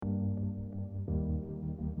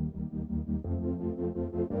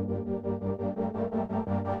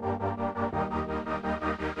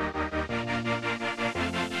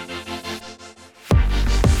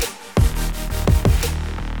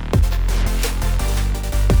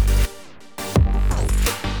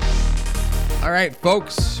All right,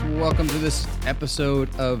 folks, welcome to this episode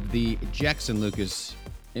of the Jackson Lucas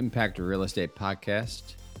Impact Real Estate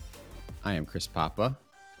Podcast. I am Chris Papa.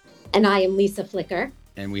 And I am Lisa Flicker.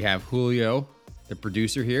 And we have Julio, the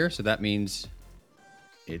producer here. So that means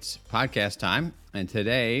it's podcast time. And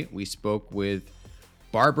today we spoke with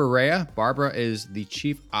Barbara Rea. Barbara is the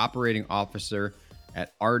Chief Operating Officer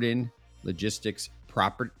at Arden Logistics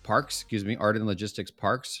Parks,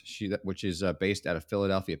 which is based out of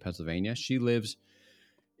Philadelphia, Pennsylvania. She lives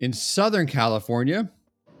in Southern California,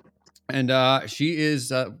 and she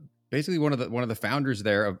is basically one of the founders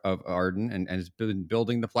there of Arden, and has been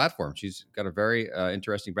building the platform. She's got a very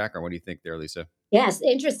interesting background. What do you think there, Lisa? Yes,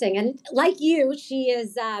 interesting. And like you, she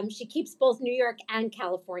keeps both New York and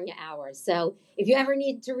California hours. So if you ever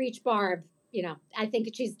need to reach Barb, I think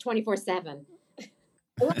she's 24/7.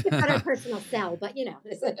 It's not her personal cell, but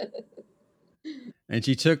And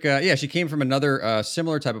she took, she came from another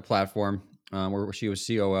similar type of platform where she was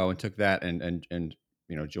COO, and took that and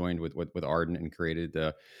joined with Arden and created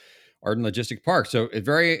the Arden Logistic Park. So it's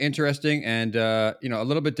very interesting, and a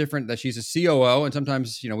little bit different that she's a COO, and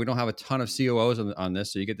sometimes we don't have a ton of COOs on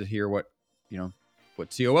this, so you get to hear what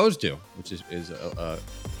COOs do, which is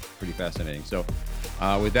pretty fascinating. So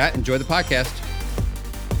with that, enjoy the podcast.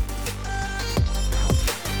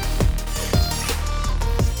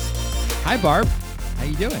 Hi, Barb. How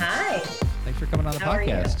you doing? Hi. Thanks for coming on the How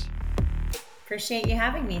podcast. Appreciate you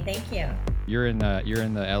having me. Thank you. You're in the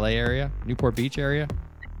LA area, Newport Beach area?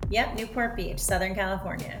 Yep, Newport Beach, Southern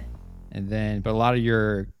California. But a lot of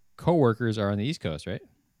your coworkers are on the East Coast, right?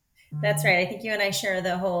 That's right. I think you and I share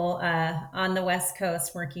the whole on the West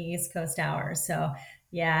Coast working East Coast hours. So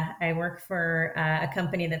yeah, I work for a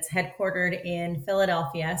company that's headquartered in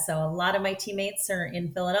Philadelphia. So a lot of my teammates are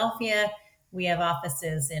in Philadelphia. We have a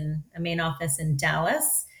main office in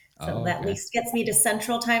Dallas. So that at least gets me to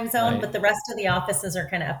Central Time Zone, right. But the rest of the offices are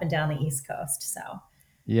kind of up and down the East Coast. So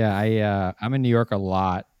yeah, I'm in New York a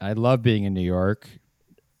lot. I love being in New York.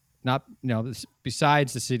 Not,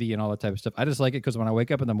 besides the city and all that type of stuff. I just like it because when I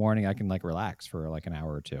wake up in the morning, I can relax for an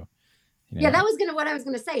hour or two. Yeah, that was what I was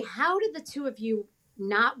gonna say. How did the two of you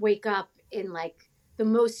not wake up in the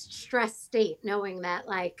most stressed state, knowing that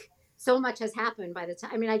so much has happened by the time?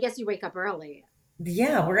 I mean, I guess you wake up early.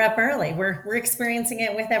 Yeah, we're up early. We're experiencing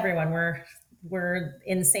it with everyone. We're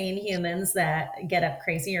insane humans that get up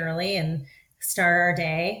crazy early and start our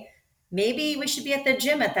day. Maybe we should be at the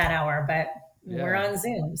gym at that hour, but we're on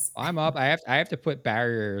Zooms. I'm up. I have to put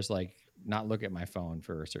barriers, not look at my phone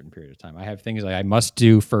for a certain period of time. I have things I must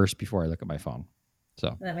do first before I look at my phone.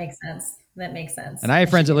 So that makes sense. And I have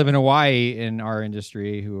friends that live in Hawaii in our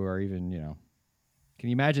industry who are even, can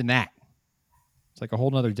you imagine that? It's like a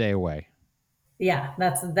whole nother day away. Yeah,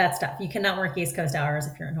 that's tough. You cannot work East Coast hours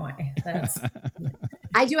if you're in Hawaii.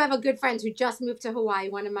 I do have a good friend who just moved to Hawaii,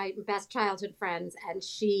 one of my best childhood friends, and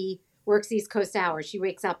she works East Coast hours. She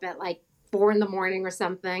wakes up at 4 a.m. or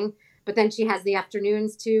something, but then she has the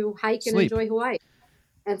afternoons to hike and enjoy Hawaii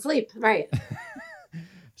and sleep. Right.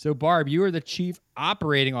 So Barb, you are the Chief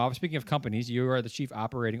Operating Officer. Speaking of companies, you are the Chief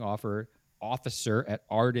Operating Officer at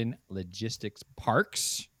Arden Logistics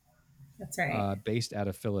Parks. That's right. Based out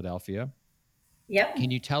of Philadelphia. Yep.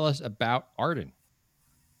 Can you tell us about Arden?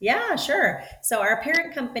 Yeah, sure. So our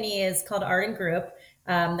parent company is called Arden Group.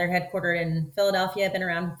 They're headquartered in Philadelphia, been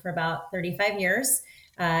around for about 35 years.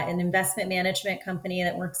 An investment management company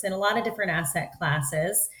that works in a lot of different asset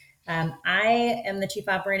classes. I am the Chief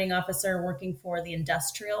Operating Officer working for the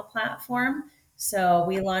industrial platform. So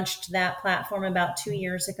we launched that platform about 2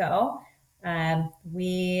 years ago.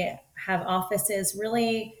 We have offices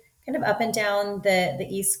really kind of up and down the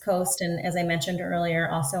East Coast. And as I mentioned earlier,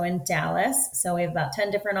 also in Dallas. So we have about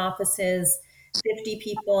 10 different offices, 50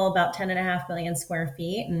 people, about 10.5 million square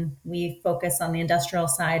feet. And we focus on the industrial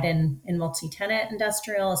side in multi-tenant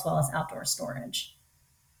industrial as well as outdoor storage.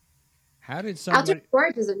 How did somebody... Outdoor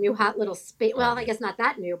storage is a new hot little space. Well, I guess not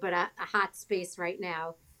that new, but a hot space right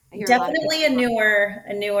now. Definitely a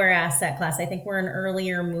newer asset class. I think we're an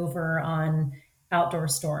earlier mover on outdoor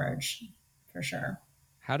storage for sure.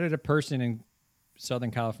 How did a person in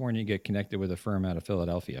Southern California get connected with a firm out of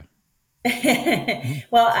Philadelphia?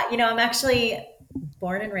 Well, I'm actually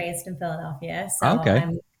born and raised in Philadelphia. So okay.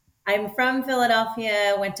 I'm from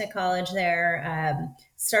Philadelphia, went to college there,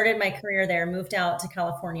 started my career there, moved out to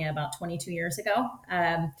California about 22 years ago,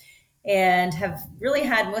 and have really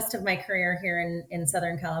had most of my career here in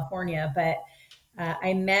Southern California. But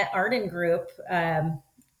I met Arden Group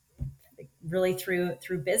really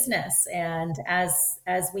through business. And as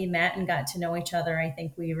we met and got to know each other, I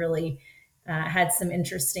think we really had some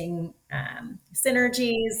interesting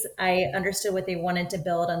synergies. I understood what they wanted to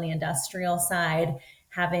build on the industrial side,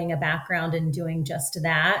 having a background in doing just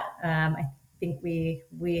that. I think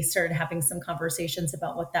we started having some conversations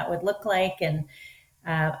about what that would look like, and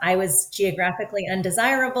I was geographically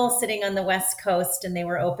undesirable sitting on the West Coast, and they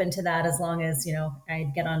were open to that as long as,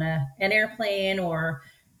 I'd get on an airplane or,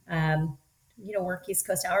 um, work East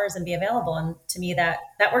Coast hours and be available. And to me, that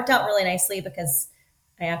worked out really nicely because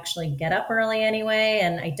I actually get up early anyway,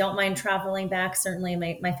 and I don't mind traveling back. Certainly,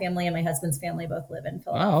 my family and my husband's family both live in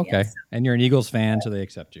Oh, Philadelphia. okay. So And you're an Eagles fan, so they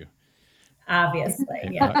accept you. obviously,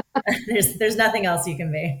 yeah. There's nothing else you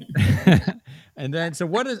can be. And then, so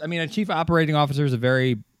what is? I mean, a chief operating officer is a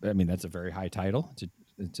very. I mean, that's a very high title.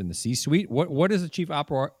 It's in the C-suite. What does a chief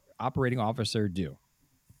operating officer do?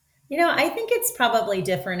 I think it's probably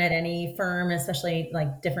different at any firm, especially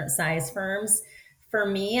like different size firms. For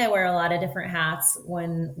me, I wear a lot of different hats.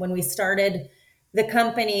 When we started the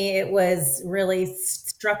company, it was really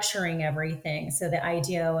structuring everything. So the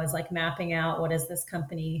idea was like mapping out what is this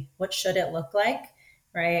company, what should it look like,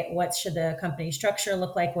 right? What should the company structure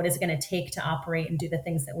look like? What is it going to take to operate and do the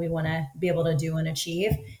things that we want to be able to do and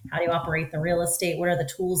achieve? How do you operate the real estate? What are the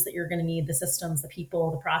tools that you're going to need, the systems, the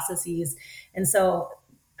people, the processes? And so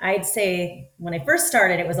I'd say when I first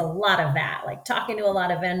started, it was a lot of that, like talking to a lot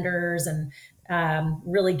of vendors and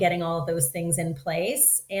really getting all of those things in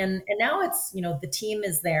place. And now it's, the team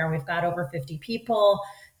is there. We've got over 50 people.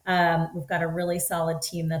 We've got a really solid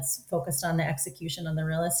team that's focused on the execution on the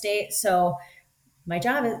real estate. So my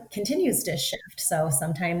job continues to shift. So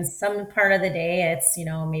sometimes some part of the day, it's,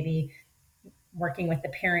 maybe working with the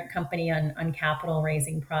parent company on capital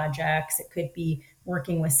raising projects. It could be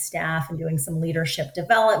working with staff and doing some leadership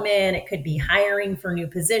development. It could be hiring for new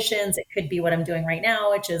positions. It could be what I'm doing right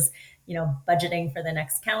now, which is, budgeting for the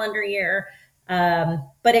next calendar year.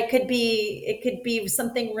 But it could be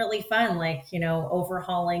something really fun, like,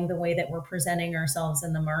 overhauling the way that we're presenting ourselves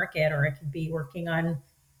in the market, or it could be working on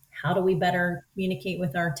how do we better communicate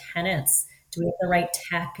with our tenants? Do we have the right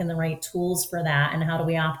tech and the right tools for that? And how do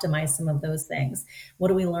we optimize some of those things? What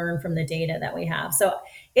do we learn from the data that we have? So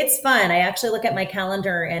it's fun. I actually look at my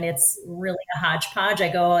calendar and it's really a hodgepodge.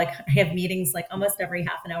 I have meetings like almost every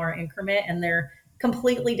half an hour increment, and they're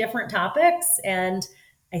completely different topics. And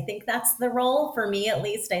I think that's the role for me, at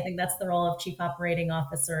least. I think that's the role of chief operating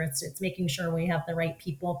officer. It's making sure we have the right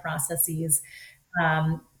people, processes,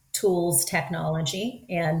 um, tools, technology,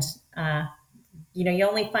 and you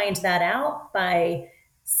only find that out by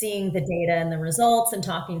seeing the data and the results and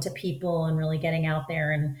talking to people and really getting out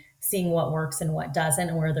there and seeing what works and what doesn't,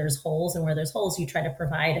 and where there's holes. And where there's holes, you try to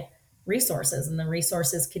provide resources, and the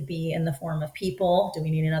resources could be in the form of people. Do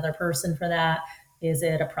we need another person for that? Is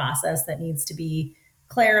it a process that needs to be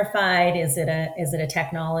clarified? Is it a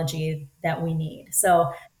technology that we need?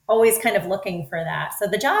 So always kind of looking for that. So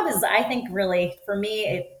the job is, I think, really for me,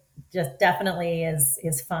 it just definitely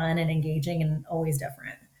is fun and engaging and always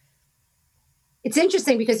different. It's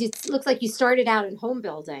interesting because it looks like you started out in home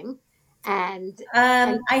building, and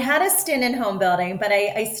I had a stint in home building, but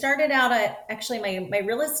I started out at, actually, my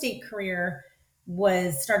real estate career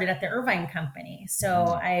was started at the Irvine Company.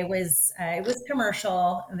 So I was it was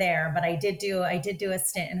commercial there, but I did do a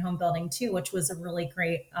stint in home building too, which was a really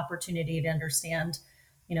great opportunity to understand,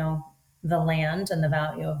 you know, the land and the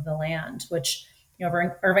value of the land. Which,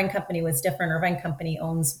 Irvine Company was different. Irvine Company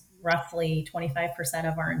owns roughly 25%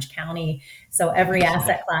 of Orange County, so every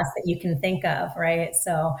asset class that you can think of, right?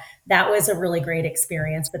 So that was a really great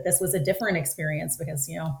experience. But this was a different experience because,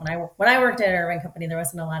 when I worked at Irvine Company, there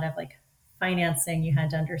wasn't a lot of like financing you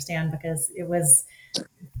had to understand because it was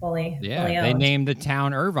fully Yeah, fully they owned. named the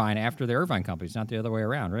town Irvine after the Irvine company. It's not the other way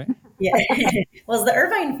around, right? Yeah, well, it's the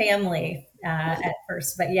Irvine family at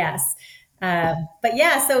first, but yes. But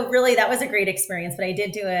yeah, so really that was a great experience. But I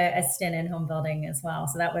did do a stint in home building as well,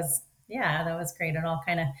 so that was, yeah, that was great. It all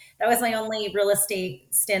kind of, that was my only real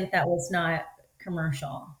estate stint that was not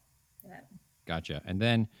commercial. Yeah. Gotcha. And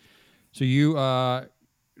then, so you,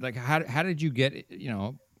 like, how did you get,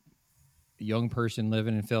 a young person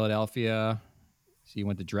living in Philadelphia? So you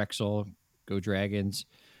went to Drexel, go Dragons.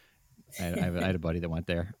 I had a buddy that went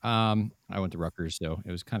there. I went to Rutgers, so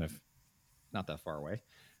it was kind of not that far away.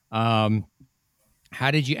 Um,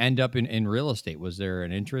 how did you end up in real estate? Was there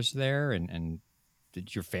an interest there? And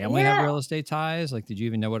did your family have Yeah. real estate ties? Like, did you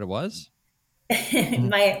even know what it was?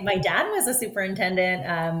 My dad was a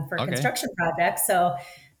superintendent for Okay. construction projects, so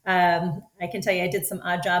I can tell you I did some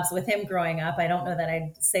odd jobs with him growing up. I don't know that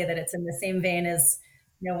I'd say that it's in the same vein as,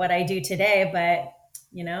 what I do today, but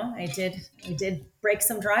I did break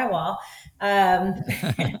some drywall. Um,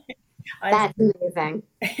 That's amazing.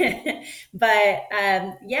 But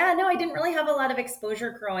yeah, no, I didn't really have a lot of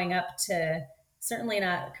exposure growing up to certainly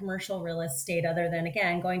not commercial real estate, other than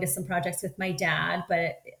again going to some projects with my dad.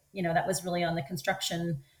 But that was really on the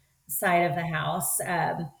construction side of the house.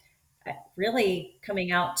 Really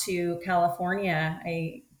coming out to California,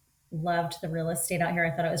 I loved the real estate out here. I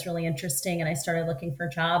thought it was really interesting, and I started looking for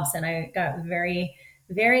jobs, and I got very,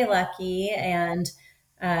 very lucky. And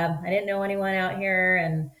I didn't know anyone out here,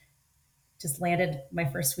 and just landed my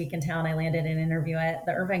first week in town. I landed an interview at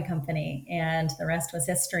the Irvine Company, and the rest was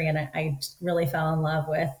history. And I really fell in love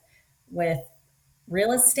with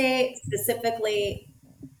real estate, specifically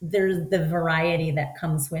there's the variety that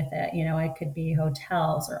comes with it. It could be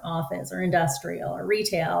hotels or office or industrial or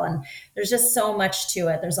retail. And there's just so much to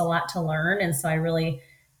it. There's a lot to learn. And so I really,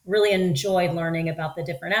 really enjoyed learning about the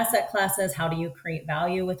different asset classes. How do you create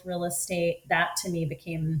value with real estate? That to me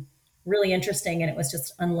became really interesting. And it was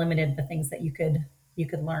just unlimited the things that you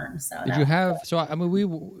could learn. So did you have, so I mean,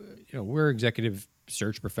 we're executive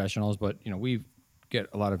search professionals, but we get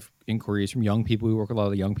a lot of inquiries from young people. We work with a lot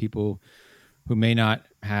of young people who may not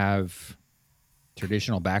have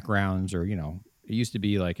traditional backgrounds, or it used to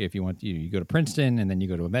be like if you went, you go to Princeton and then you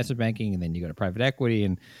go to investment banking and then you go to private equity,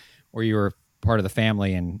 or you were part of the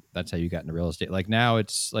family and that's how you got into real estate. Like now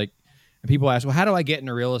it's like, and people ask, well, how do I get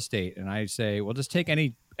into real estate? And I say, well, just take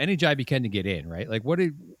any job you can to get in, right? Like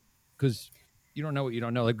because you don't know what you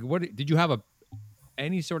don't know. Like did you have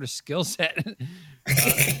any sort of skill set?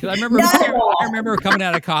 Because I remember coming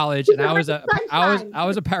out of college and I was a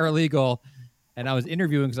paralegal. And I was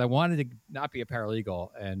interviewing because I wanted to not be a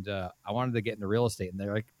paralegal, and I wanted to get into real estate. And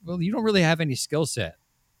they're like, "Well, you don't really have any skill set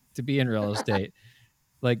to be in real estate."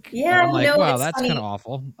 Like, Yeah, I'm like, "Wow, it's that's funny. kind of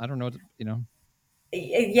awful." I don't know,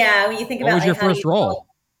 Yeah, when you think What about was your like how first role?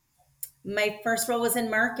 my first role was in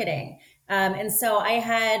marketing. And so I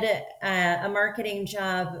had a marketing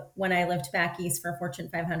job when I lived back east for a Fortune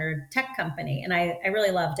 500 tech company, and I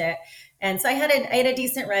really loved it. And so I had a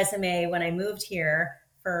decent resume when I moved here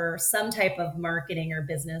for some type of marketing or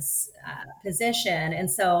business position. And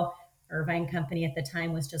so Irvine Company at the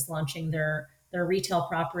time was just launching their retail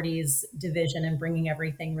properties division and bringing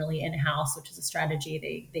everything really in house, which is a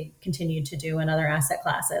strategy they continued to do in other asset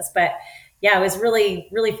classes. But yeah, I was really,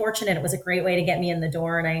 really fortunate. It was a great way to get me in the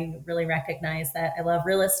door. And I really recognize that I love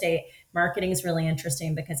real estate. Marketing is really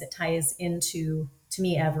interesting because it ties into, to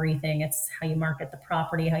me, everything. It's how you market the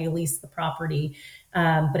property, how you lease the property.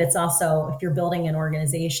 But it's also, if you're building an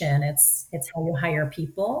organization, it's how you hire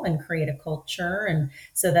people and create a culture. And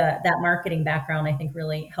so that marketing background, I think,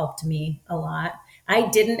 really helped me a lot. I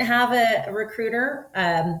didn't have a recruiter.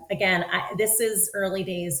 Again, this is early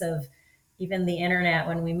days of even the internet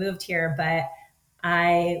when we moved here, but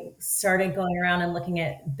I started going around and looking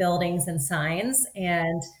at buildings and signs,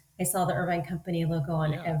 and I saw the Irvine Company logo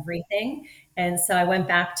on everything. And so I went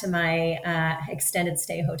back to my extended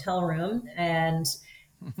stay hotel room and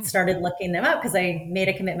started looking them up because I made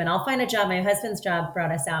a commitment. I'll find a job. My husband's job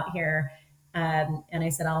brought us out here. And I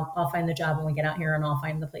said, I'll find the job when we get out here, and I'll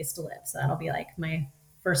find the place to live. So that'll be like my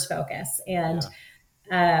first focus. And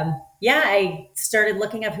I started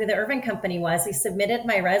looking up who the Irvine Company was. He submitted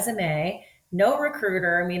my resume, no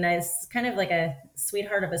recruiter. I mean, it's kind of like a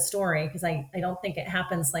sweetheart of a story because I don't think it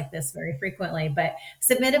happens like this very frequently, but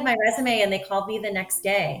submitted my resume and they called me the next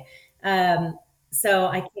day. So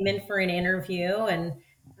I came in for an interview, and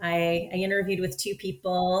I interviewed with two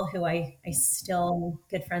people who I still am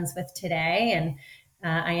good friends with today. And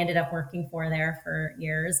I ended up working for there for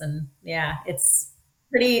years. And yeah, it's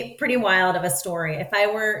pretty wild of a story. If I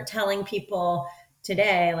were telling people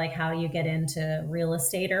today, like how you get into real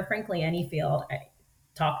estate or frankly any field, I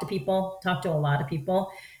talk to people, talk to a lot of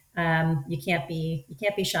people. You can't be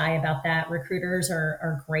shy about that. Recruiters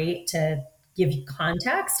are great to give you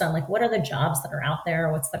context on like what are the jobs that are out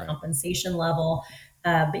there, what's the compensation level.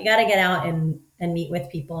 But you got to get out and meet with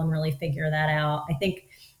people and really figure that out. I think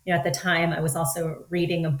at the time I was also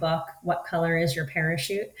reading a book, What Color is Your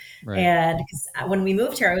Parachute? Right. And when we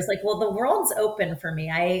moved here, I was like, well, the world's open for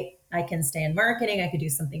me. I can stay in marketing. I could do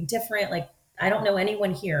something different. Like, I don't know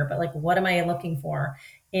anyone here, but like, what am I looking for?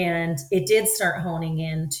 And it did start honing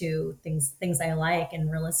into things I like.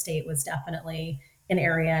 And real estate was definitely an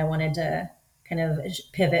area I wanted to kind of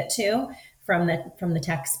pivot to from the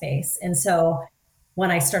tech space. And so when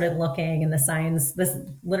I started looking and the signs, this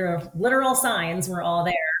literal signs were all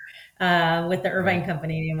there with the Irvine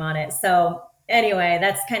Company name on it. So anyway,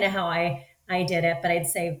 that's kind of how I did it. But I'd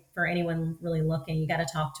say for anyone really looking, you got to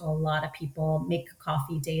talk to a lot of people, make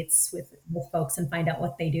coffee dates with folks and find out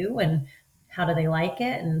what they do and how do they like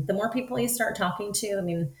it. And the more people you start talking to, I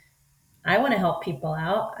mean, I want to help people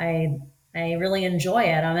out. I really enjoy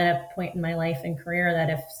it. I'm at a point in my life and career that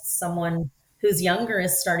if someone who's younger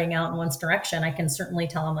is starting out in one's direction, I can certainly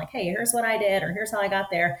tell them like, hey, here's what I did, or here's how I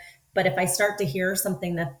got there. But if I start to hear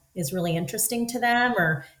something that is really interesting to them,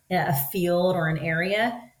 or a field or an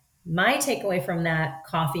area, my takeaway from that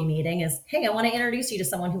coffee meeting is, hey, I want to introduce you to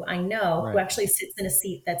someone who I know who Right. actually sits in a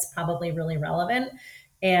seat that's probably really relevant.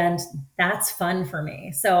 And that's fun for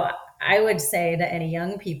me. So I would say to any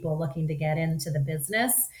young people looking to get into the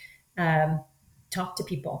business, um, talk to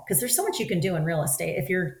people, because there's so much you can do in real estate. If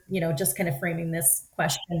you're, just kind of framing this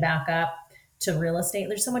question back up to real estate,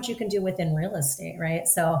 there's so much you can do within real estate, right?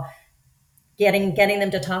 So getting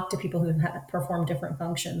them to talk to people who perform different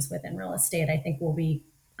functions within real estate, I think will be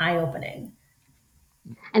eye opening.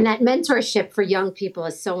 And that mentorship for young people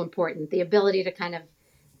is so important. The ability to kind of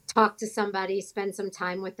talk to somebody, spend some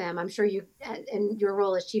time with them. I'm sure you, in your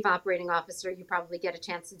role as chief operating officer, you probably get a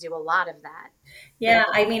chance to do a lot of that. Yeah,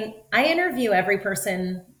 I mean, I interview every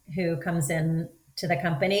person who comes in to the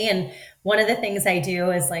company. And one of the things I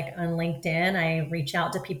do is like on LinkedIn, I reach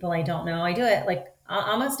out to people I don't know. I do it like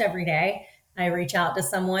almost every day. I reach out to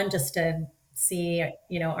someone just to see,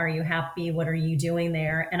 are you happy? What are you doing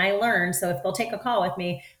there? And I learn. So if they'll take a call with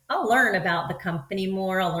me, I'll learn about the company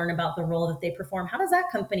more. I'll learn about the role that they perform. How does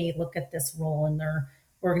that company look at this role in their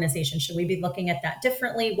organization? Should we be looking at that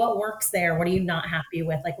differently? What works there? What are you not happy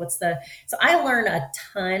with? Like, so I learn a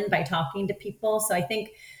ton by talking to people. So I think,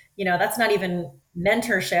 that's not even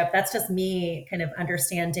mentorship. That's just me kind of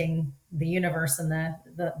understanding the universe and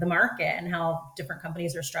the market and how different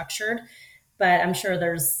companies are structured. But I'm sure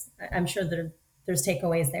there's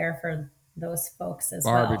takeaways there for those folks as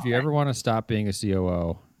Barb, well. if you ever want to stop being a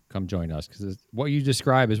COO, come join us, because what you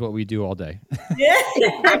describe is what we do all day. Yeah.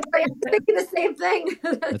 Exactly. I'm thinking the same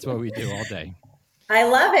thing. That's what we do all day. I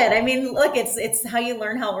love it. I mean, look, it's how you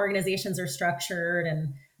learn how organizations are structured,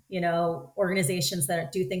 and organizations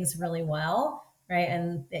that do things really well, right?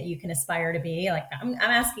 And that you can aspire to be. Like I'm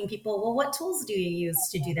asking people, well, what tools do you use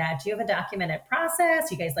to do that? Do you have a documented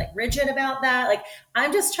process? You guys like rigid about that? Like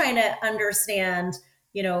I'm just trying to understand,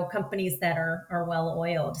 companies that are well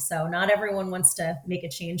oiled. So not everyone wants to make a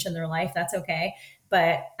change in their life. That's okay.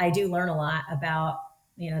 But I do learn a lot about,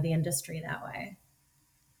 the industry that way.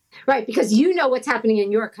 Right, because you know what's happening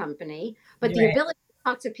in your company, but the Right. ability to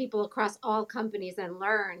talk to people across all companies and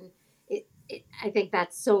learn, I think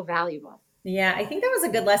that's so valuable. Yeah, I think that was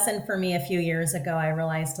a good lesson for me a few years ago. I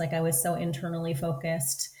realized like I was so internally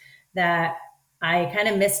focused that I kind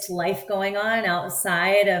of missed life going on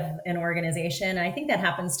outside of an organization. And I think that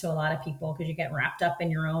happens to a lot of people because you get wrapped up in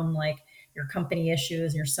your own, like your company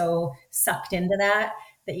issues. You're so sucked into that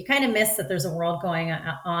you kind of miss that there's a world going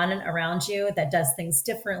on around you that does things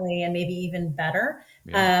differently and maybe even better.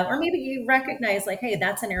 Yeah. Or maybe you recognize like, hey,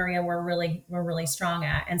 that's an area we're really strong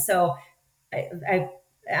at. And so I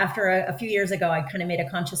after a few years ago, I kind of made a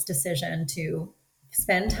conscious decision to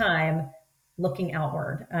spend time looking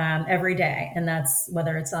outward every day. And that's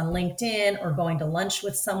whether it's on LinkedIn or going to lunch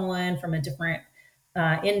with someone from a different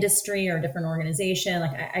industry or a different organization.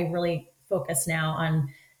 Like I really focus now on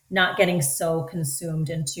not getting so consumed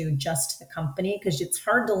into just the company because it's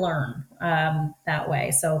hard to learn that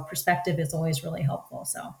way. So perspective is always really helpful.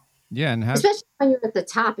 So Yeah. And Especially when you're at the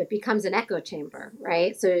top, it becomes an echo chamber,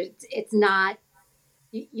 right? So it's not,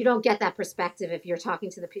 you don't get that perspective if you're talking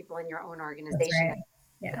to the people in your own that's organization. right.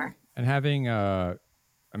 Yeah. and having I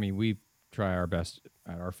mean, we try our best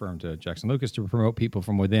at our firm to Jackson Lucas to promote people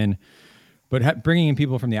from within, but bringing in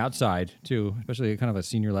people from the outside too, especially at kind of a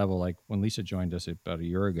senior level, like when Lisa joined us about a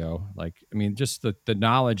year ago. Like, I mean, just the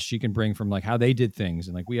knowledge she can bring from like how they did things,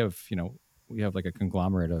 and like we have like a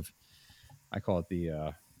conglomerate of, I call it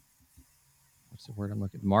the what's the word I'm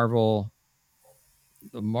looking,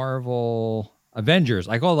 the Marvel Avengers.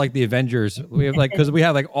 I call it like the Avengers. We have like, because we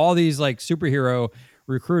have like all these like superhero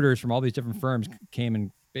recruiters from all these different firms came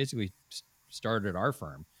and basically started at our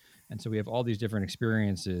firm. And so we have all these different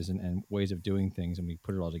experiences and ways of doing things, and we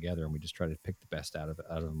put it all together, and we just try to pick the best out of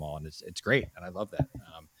them all, and it's great, and I love that.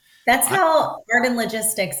 That's I, how Art and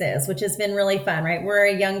Logistics is, which has been really fun, right? We're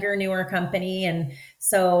a younger, newer company. And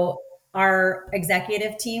so our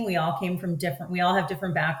executive team, we all have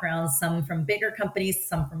different backgrounds, some from bigger companies,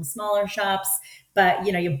 some from smaller shops. But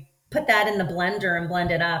you put that in the blender and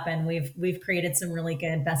blend it up, and we've created some really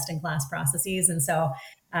good best in class processes. And so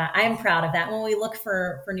I'm proud of that. When we look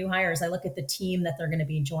for new hires, I look at the team that they're going to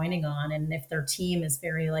be joining on, and if their team is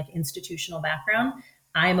very like institutional background,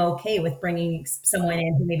 I'm okay with bringing someone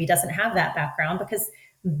in who maybe doesn't have that background because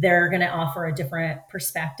they're going to offer a different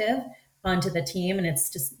perspective. onto the team, and it's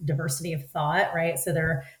just diversity of thought, right? So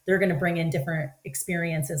they're going to bring in different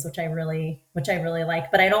experiences, which I really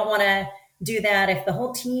like. But I don't want to do that if the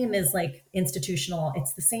whole team is like institutional.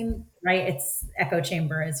 It's the same, right? It's echo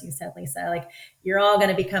chamber, as you said, Lisa. Like you're all going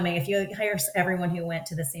to be coming, if you hire everyone who went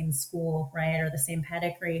to the same school, right, or the same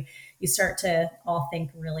pedigree, you start to all think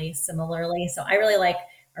really similarly. So I really like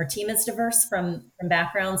our team is diverse from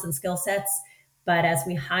backgrounds and skill sets, but as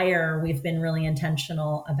we hire, we've been really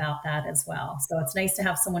intentional about that as well. So it's nice to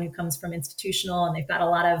have someone who comes from institutional and they've got a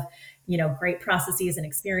lot of, great processes and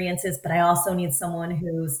experiences, but I also need someone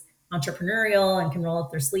who's entrepreneurial and can roll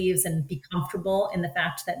up their sleeves and be comfortable in the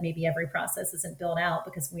fact that maybe every process isn't built out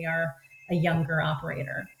because we are a younger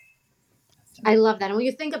operator. I love that. And when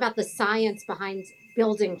you think about the science behind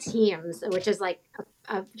building teams, which is like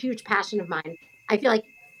a huge passion of mine, I feel like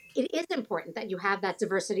it is important that you have that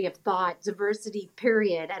diversity of thought, diversity,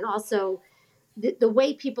 period, and also the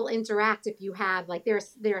way people interact. If you have like there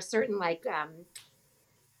are certain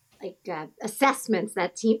assessments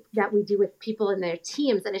that we do with people in their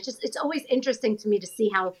teams, and it's always interesting to me to see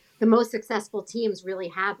how the most successful teams really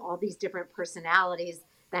have all these different personalities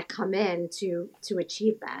that come in to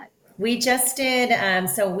achieve that. We just did,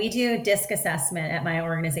 so we do DISC assessment at my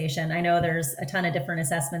organization. I know there's a ton of different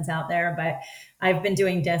assessments out there, but I've been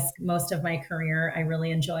doing DISC most of my career. I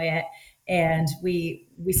really enjoy it. And we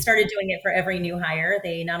started doing it for every new hire.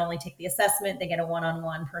 They not only take the assessment, they get a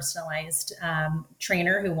one-on-one personalized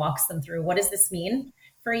trainer who walks them through, what does this mean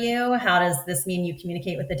for you? How does this mean you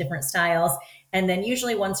communicate with the different styles? And then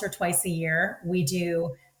usually once or twice a year, we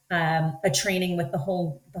do a training with the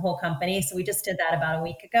whole company. So we just did that about a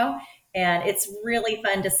week ago, and it's really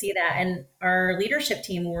fun to see that. And our leadership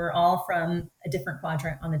team were all from a different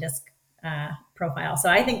quadrant on the DISC profile. So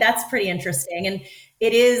I think that's pretty interesting, and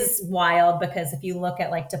it is wild because if you look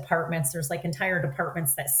at like departments, there's like entire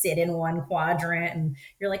departments that sit in one quadrant, and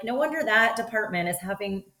you're like, no wonder that department is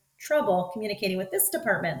having trouble communicating with this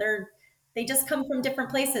department. They just come from different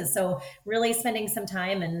places. So really spending some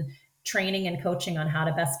time and training and coaching on how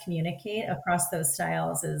to best communicate across those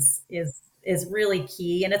styles is really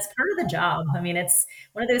key, and it's part of the job. I mean, it's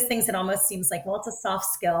one of those things that almost seems like, well, it's a soft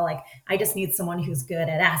skill, like I just need someone who's good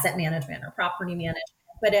at asset management or property management,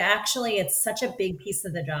 but it's such a big piece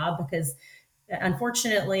of the job because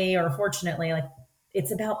unfortunately or fortunately, like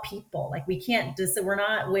it's about people. Like we're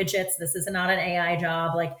not widgets. This is not an AI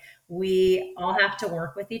job. Like we all have to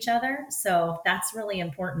work with each other. So that's really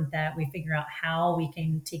important that we figure out how we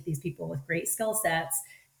can take these people with great skill sets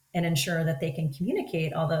and ensure that they can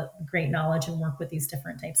communicate all the great knowledge and work with these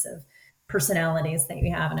different types of personalities that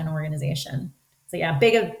you have in an organization. So yeah,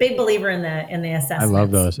 big believer in the assessments. I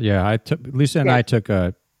love those. Yeah, Lisa and I took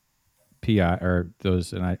a PI or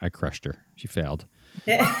those, and I crushed her. She failed.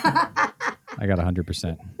 I got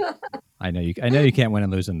 100%. I know you can't win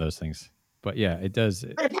and lose in those things, but yeah, it does.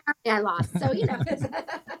 But apparently I lost. So,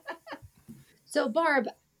 So Barb,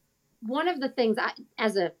 one of the things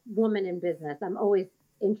as a woman in business, I'm always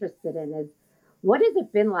interested in is what has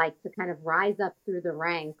it been like to kind of rise up through the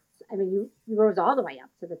ranks? I mean, you rose all the way up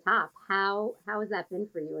to the top. How has that been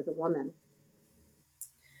for you as a woman?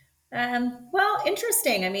 Well,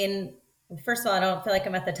 interesting. I mean, first of all, I don't feel like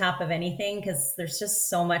I'm at the top of anything because there's just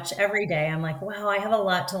so much every day. I'm like, wow, I have a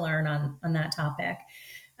lot to learn on that topic.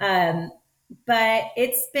 Um, but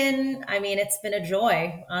it's been a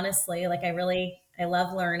joy, honestly. Like I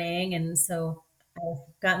love learning. And so I've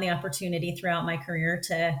gotten the opportunity throughout my career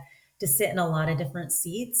to sit in a lot of different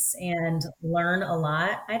seats and learn a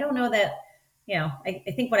lot. I don't know that, I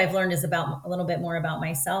think what I've learned is about a little bit more about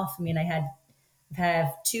myself. I mean, have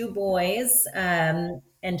two boys, and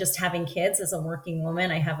just having kids as a working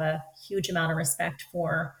woman, I have a huge amount of respect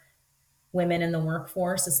for women in the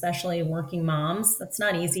workforce, especially working moms. That's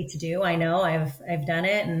not easy to do. I know I've done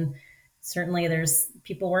it, and certainly there's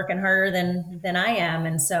people working harder than I am.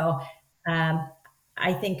 And so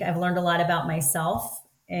I think I've learned a lot about myself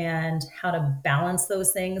and how to balance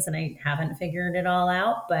those things, and I haven't figured it all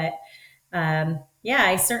out, but yeah,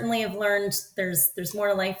 I certainly have learned there's more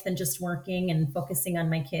to life than just working, and focusing on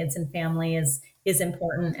my kids and family is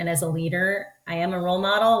important. And as a leader, I am a role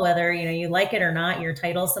model, whether you like it or not. Your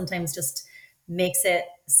title sometimes just makes it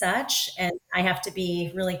such, and I have to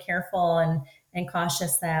be really careful and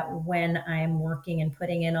cautious that when I'm working and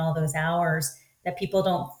putting in all those hours, that people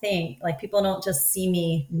don't just see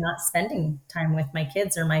me not spending time with my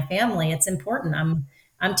kids or my family. It's important.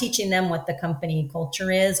 I'm teaching them what the company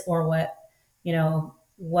culture is, or what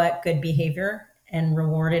good behavior and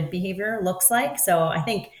rewarded behavior looks like. So I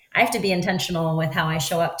think I have to be intentional with how I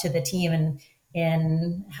show up to the team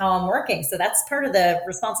and how I'm working. So that's part of the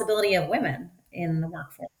responsibility of women in the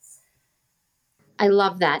workforce. I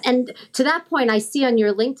love that. And to that point, I see on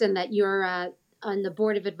your LinkedIn that you're on the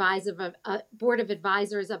board of advisors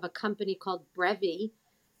of a company called Brevi.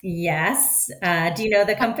 Yes. Do you know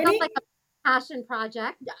the That sounds company? like a passion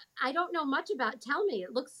project. I don't know much about it. Tell me.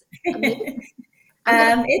 It looks amazing.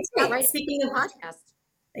 I'm going to It's that great. right Speaking after of, the podcast.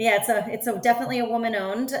 yeah, it's a definitely a woman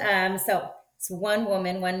owned. So it's one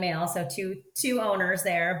woman, one male, so two owners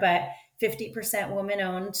there, but 50% woman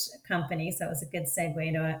owned company. So it was a good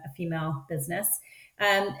segue to a female business.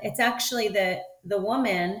 It's actually the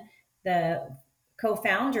woman, the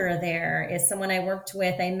co-founder there is someone I worked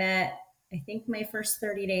with. I met, I think, my first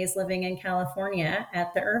 30 days living in California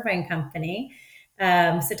at the Irvine company.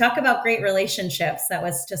 So talk about great relationships. That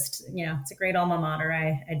was just, it's a great alma mater,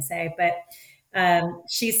 I'd say. But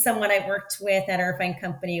she's someone I worked with at Irvine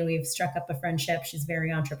Company. We've struck up a friendship. She's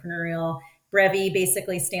very entrepreneurial. Brevi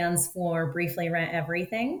basically stands for briefly rent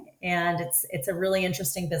everything, and it's a really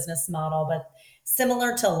interesting business model, but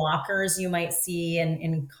similar to lockers you might see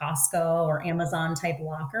in Costco or Amazon type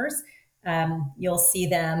lockers. You'll see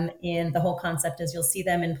them in the whole concept is you'll see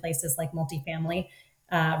them in places like multifamily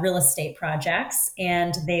real estate projects,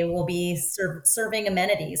 and they will be serving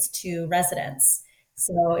amenities to residents.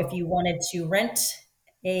 So if you wanted to rent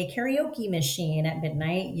a karaoke machine at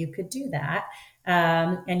midnight, you could do that.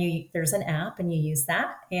 And there's an app, and you use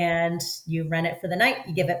that, and you rent it for the night.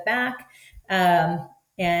 You give it back, and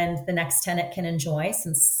the next tenant can enjoy.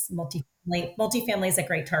 Since multifamily is a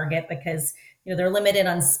great target because they're limited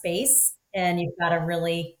on space, and you've got a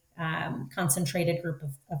really concentrated group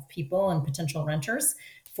of people and potential renters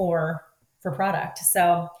for product.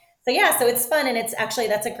 So yeah, so it's fun, and it's a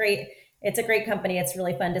great company. It's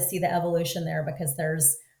really fun to see the evolution there because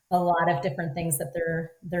there's a lot of different things that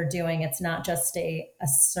they're doing. It's not just a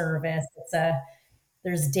service.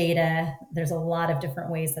 There's data. There's a lot of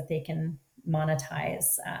different ways that they can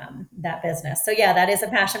monetize that business. So yeah, that is a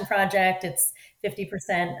passion project. It's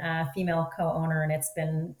 50% female co-owner, and it's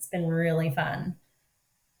been really fun.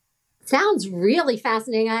 Sounds really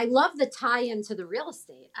fascinating. I love the tie into the real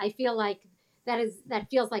estate. I feel like that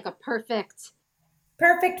feels like a perfect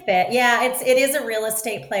fit. Yeah, it is a real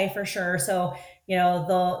estate play for sure. So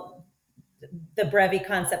the Brevi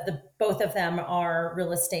concept, both of them are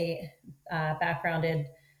real estate backgrounded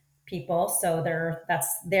people. So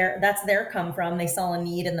that's their come from. They saw a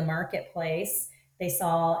need in the marketplace. They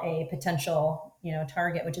saw a potential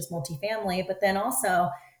target, which is multifamily, but then also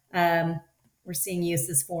we're seeing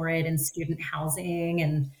uses for it in student housing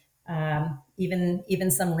and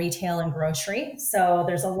even some retail and grocery. So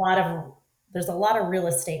there's a lot of real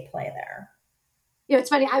estate play there. It's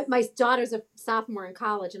funny. My daughter's a sophomore in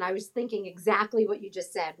college, and I was thinking exactly what you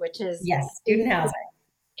just said, which is yes, student housing.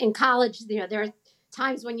 In college, there are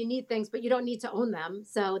times when you need things, but you don't need to own them.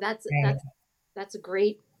 So that's a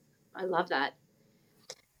great. I love that.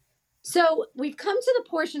 So we've come to the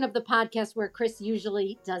portion of the podcast where Chris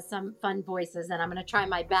usually does some fun voices, and I'm going to try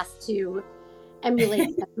my best to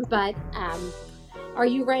emulate them. But are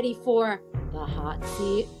you ready for the hot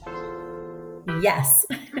seat? Yes.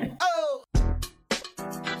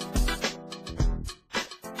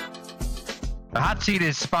 The hot seat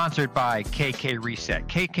is sponsored by KK Reset.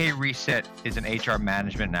 KK Reset is an HR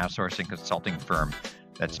management and outsourcing consulting firm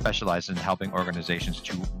that specializes in helping organizations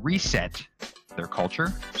to reset their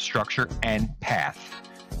culture, structure, and path.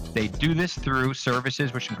 They do this through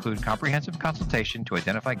services which include comprehensive consultation to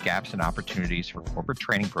identify gaps and opportunities for corporate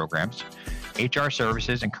training programs, HR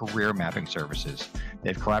services, and career mapping services.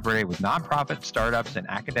 They've collaborated with nonprofit, startups, and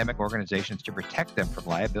academic organizations to protect them from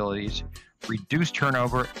liabilities, reduce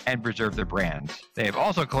turnover, and preserve their brands. They have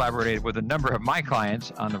also collaborated with a number of my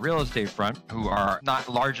clients on the real estate front who are not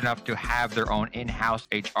large enough to have their own in-house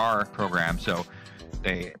HR program. So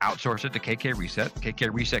they outsource it to KK Reset.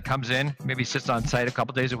 KK Reset comes in, maybe sits on site a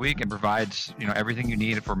couple days a week, and provides everything you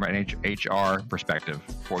need from an HR perspective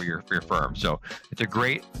for your firm. So it's a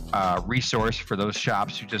great resource for those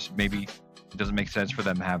shops who just maybe it doesn't make sense for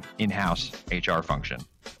them to have in-house HR function.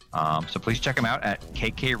 So please check them out at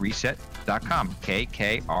kkreset.com,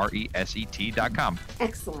 KKRESET.com.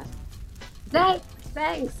 Excellent.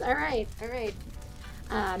 Thanks. All right.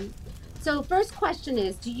 So first question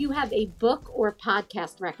is, do you have a book or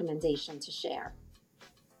podcast recommendation to share?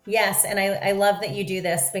 Yes, and I love that you do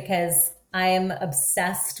this because I am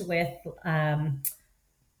obsessed with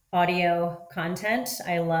audio content.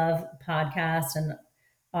 I love podcasts and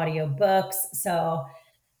audio books. So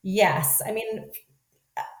yes, I mean,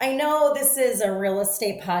 I know this is a real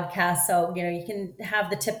estate podcast, so you can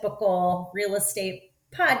have the typical real estate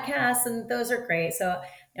podcasts, and those are great. So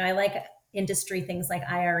I like industry things like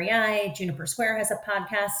IREI. Juniper Square has a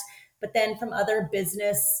podcast, but then from other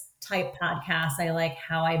business type podcasts. I like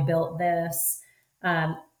How I Built This.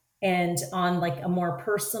 Um, and on like a more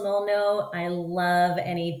personal note, I love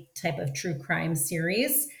any type of true crime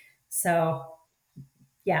series. So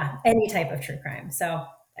yeah, any type of true crime. So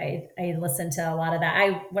I listen to a lot of that.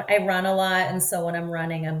 I run a lot, and so when I'm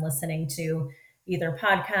running, I'm listening to either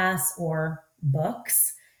podcasts or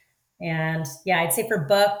books. And yeah, I'd say for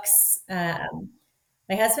books, my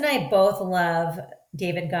husband and I both love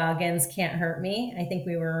David Goggins' "Can't Hurt Me." I think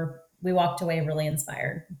we walked away really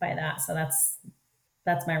inspired by that. So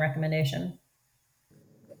that's my recommendation.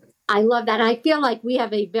 I love that. I feel like we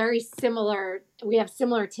have we have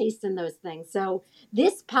similar taste in those things. So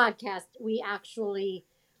this podcast, we actually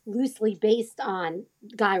loosely based on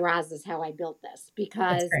Guy Raz's How I Built This, That's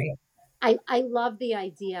because great. I love the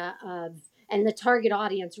idea of, and the target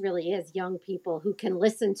audience really is young people who can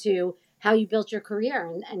listen to how you built your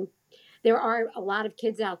career. And there are a lot of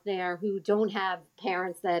kids out there who don't have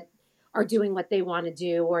parents that are doing what they want to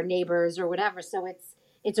do, or neighbors or whatever. So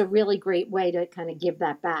it's a really great way to kind of give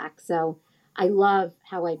that back. So I love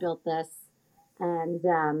How I Built This, and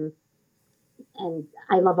and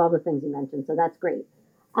I love all the things you mentioned. So that's great.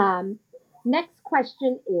 Um, Next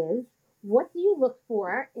question is, what do you look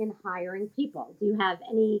for in hiring people? Do you have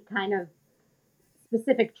any kind of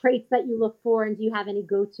specific traits that you look for, and do you have any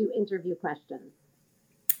go-to interview questions?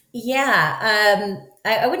 Yeah,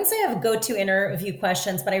 I wouldn't say I have go-to interview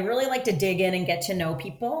questions, but I really like to dig in and get to know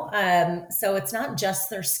people. So it's not just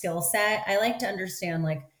their skill set. I like to understand,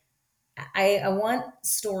 like, I want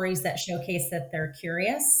stories that showcase that they're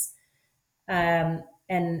curious, and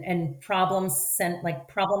like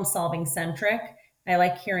problem solving centric. I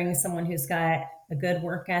like hearing someone who's got a good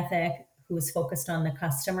work ethic, who is focused on the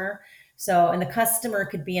customer. So, and the customer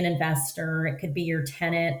could be an investor, it could be your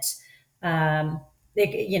tenant,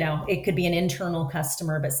 it could be an internal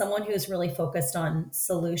customer, but someone who's really focused on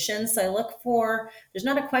solutions. So I look for, there's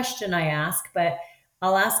not a question I ask, but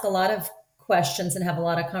I'll ask a lot of questions and have a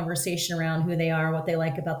lot of conversation around who they are, what they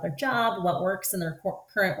like about their job, what works in their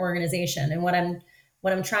current organization. And what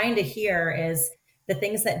I'm trying to hear is the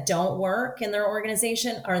things that don't work in their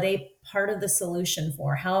organization, are they part of the solution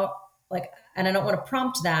for how, like, and I don't want to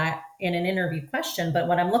prompt that in an interview question, but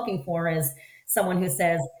what I'm looking for is someone who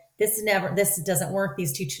says, this doesn't work.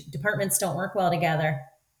 These two departments don't work well together.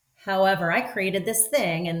 However, I created this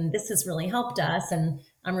thing and this has really helped us. And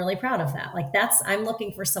I'm really proud of that. Like I'm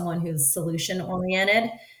looking for someone who's solution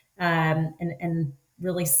oriented, and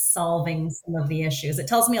really solving some of the issues. It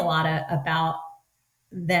tells me a lot about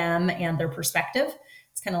them and their perspective.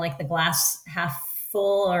 It's kind of like the glass half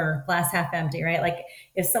full or glass half empty, right? Like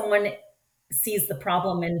if someone sees the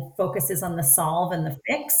problem and focuses on the solve and the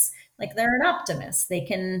fix, like they're an optimist. They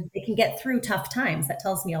can get through tough times. That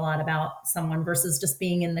tells me a lot about someone versus just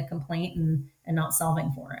being in the complaint and not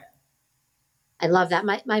solving for it. I love that.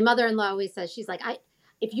 My mother-in-law always says, she's like,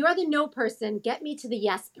 if you're the no person, get me to the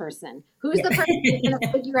yes person. Who's the Yeah. person who's going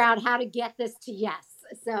to figure out how to get this to yes?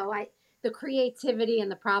 So the creativity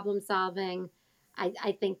and the problem solving,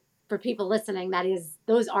 I think for people listening,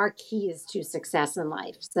 those are keys to success in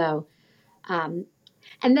life. So, um,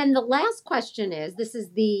 and then the last question is, this is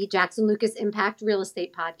the Jackson Lucas Impact Real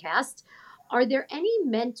Estate Podcast. Are there any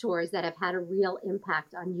mentors that have had a real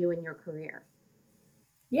impact on you in your career?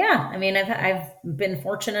 Yeah, I mean, I've been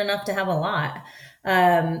fortunate enough to have a lot,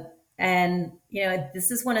 and this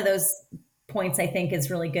is one of those points I think is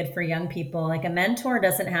really good for young people. Like a mentor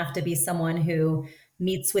doesn't have to be someone who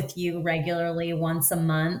meets with you regularly once a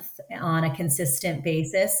month on a consistent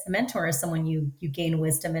basis. A mentor is someone you gain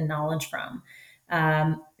wisdom and knowledge from,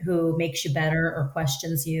 who makes you better or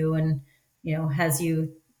questions you, and has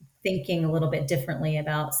you thinking a little bit differently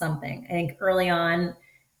about something. I think early on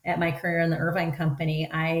at my career in the Irvine company,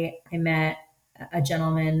 I met a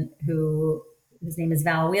gentleman who, his name is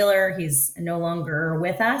Val Wheeler. He's no longer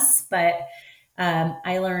with us, but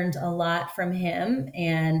I learned a lot from him,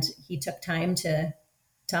 and he took time to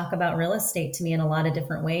talk about real estate to me in a lot of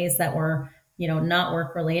different ways that were, not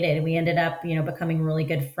work related. We ended up, becoming really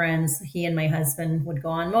good friends. He and my husband would go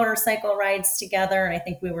on motorcycle rides together, and I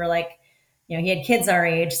think we were like, he had kids our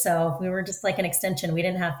age, so we were just like an extension. We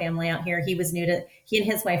didn't have family out here. He and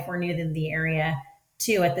his wife were new to the area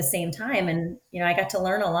too at the same time. And, I got to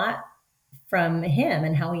learn a lot from him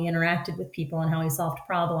and how he interacted with people and how he solved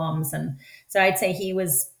problems. And so I'd say he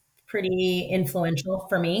was pretty influential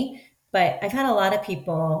for me. But I've had a lot of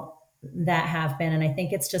people that have been, and I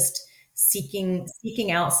think it's just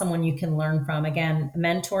seeking out someone you can learn from. Again,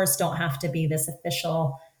 mentors don't have to be this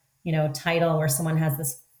official, title where someone has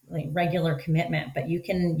this like regular commitment, but you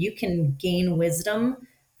can gain wisdom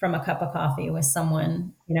from a cup of coffee with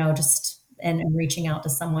someone, just and reaching out to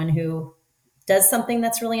someone who does something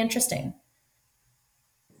that's really interesting.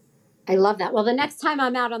 I love that. Well, the next time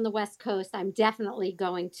I'm out on the West Coast, I'm definitely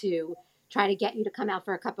going to try to get you to come out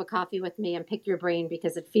for a cup of coffee with me and pick your brain,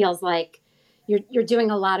 because it feels like you're doing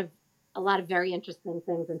a lot of very interesting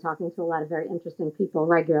things and talking to a lot of very interesting people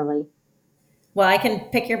regularly. Well, I can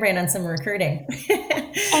pick your brain on some recruiting.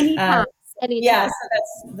 Anytime, Yeah, anytime.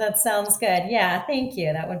 so that sounds good. Yeah, thank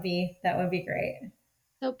you. That would be great.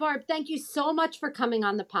 So, Barb, thank you so much for coming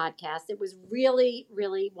on the podcast. It was really,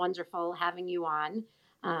 really wonderful having you on.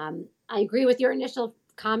 I agree with your initial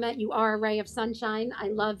comment. You are a ray of sunshine. I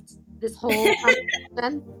loved this whole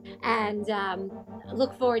conversation, and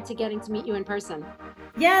look forward to getting to meet you in person.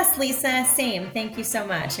 Yes, Lisa, same. Thank you so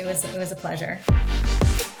much. It was a pleasure.